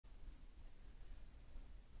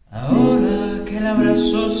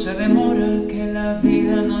paso se demora, que la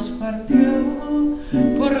vida nos partió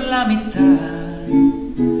por la mitad.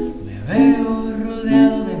 Me veo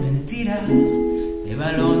rodeado de mentiras, de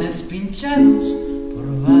balones pinchados por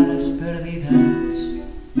balas perdidas.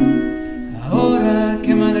 Ahora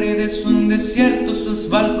que Madrid es un desierto, sus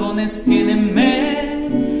balcones tienen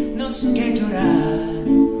menos que llorar.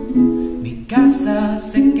 Mi casa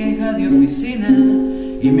se queja de oficina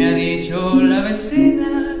y me ha dicho la vecina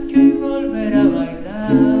que hoy volverá a bailar.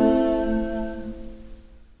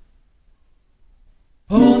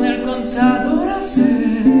 Pon el contador a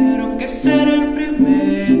cero, que será el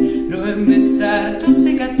primero en besar tu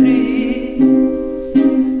cicatriz.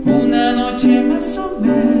 Una noche más o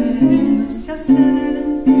menos se hace en el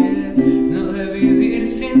infierno de vivir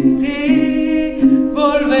sin ti.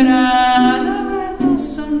 Volverán a vernos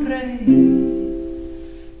sonreír.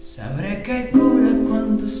 Sabré que hay cura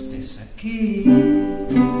cuando estés aquí.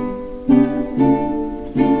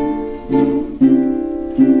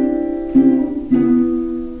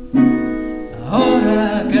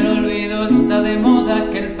 Ahora que el olvido está de moda,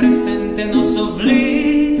 que el presente nos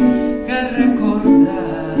obliga a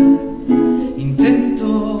recordar,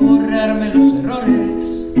 intento borrarme los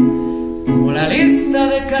errores como la lista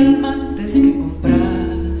de calmantes que comprar.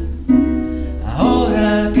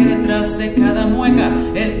 Ahora que detrás de cada mueca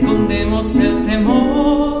escondemos el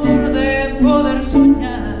temor de poder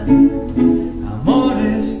soñar,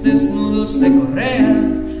 amores desnudos de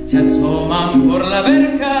correas se asoman por la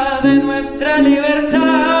verja de nuestra libertad.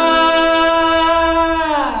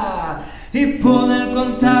 Y pone el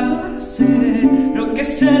contador a cero, que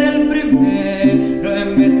será el primero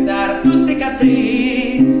en besar tu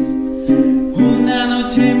cicatriz. Una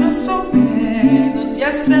noche más o menos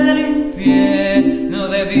ya sé del infierno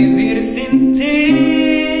de vivir sin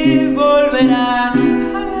ti. Volverá a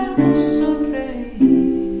vernos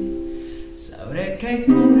sonreír. Sabré que hay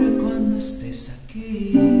cura cuando estés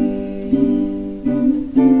aquí.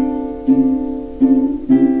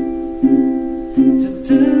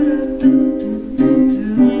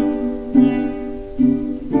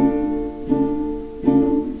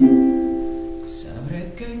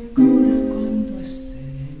 Sabré que hay cura cuando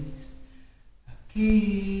estés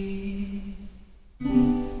aquí.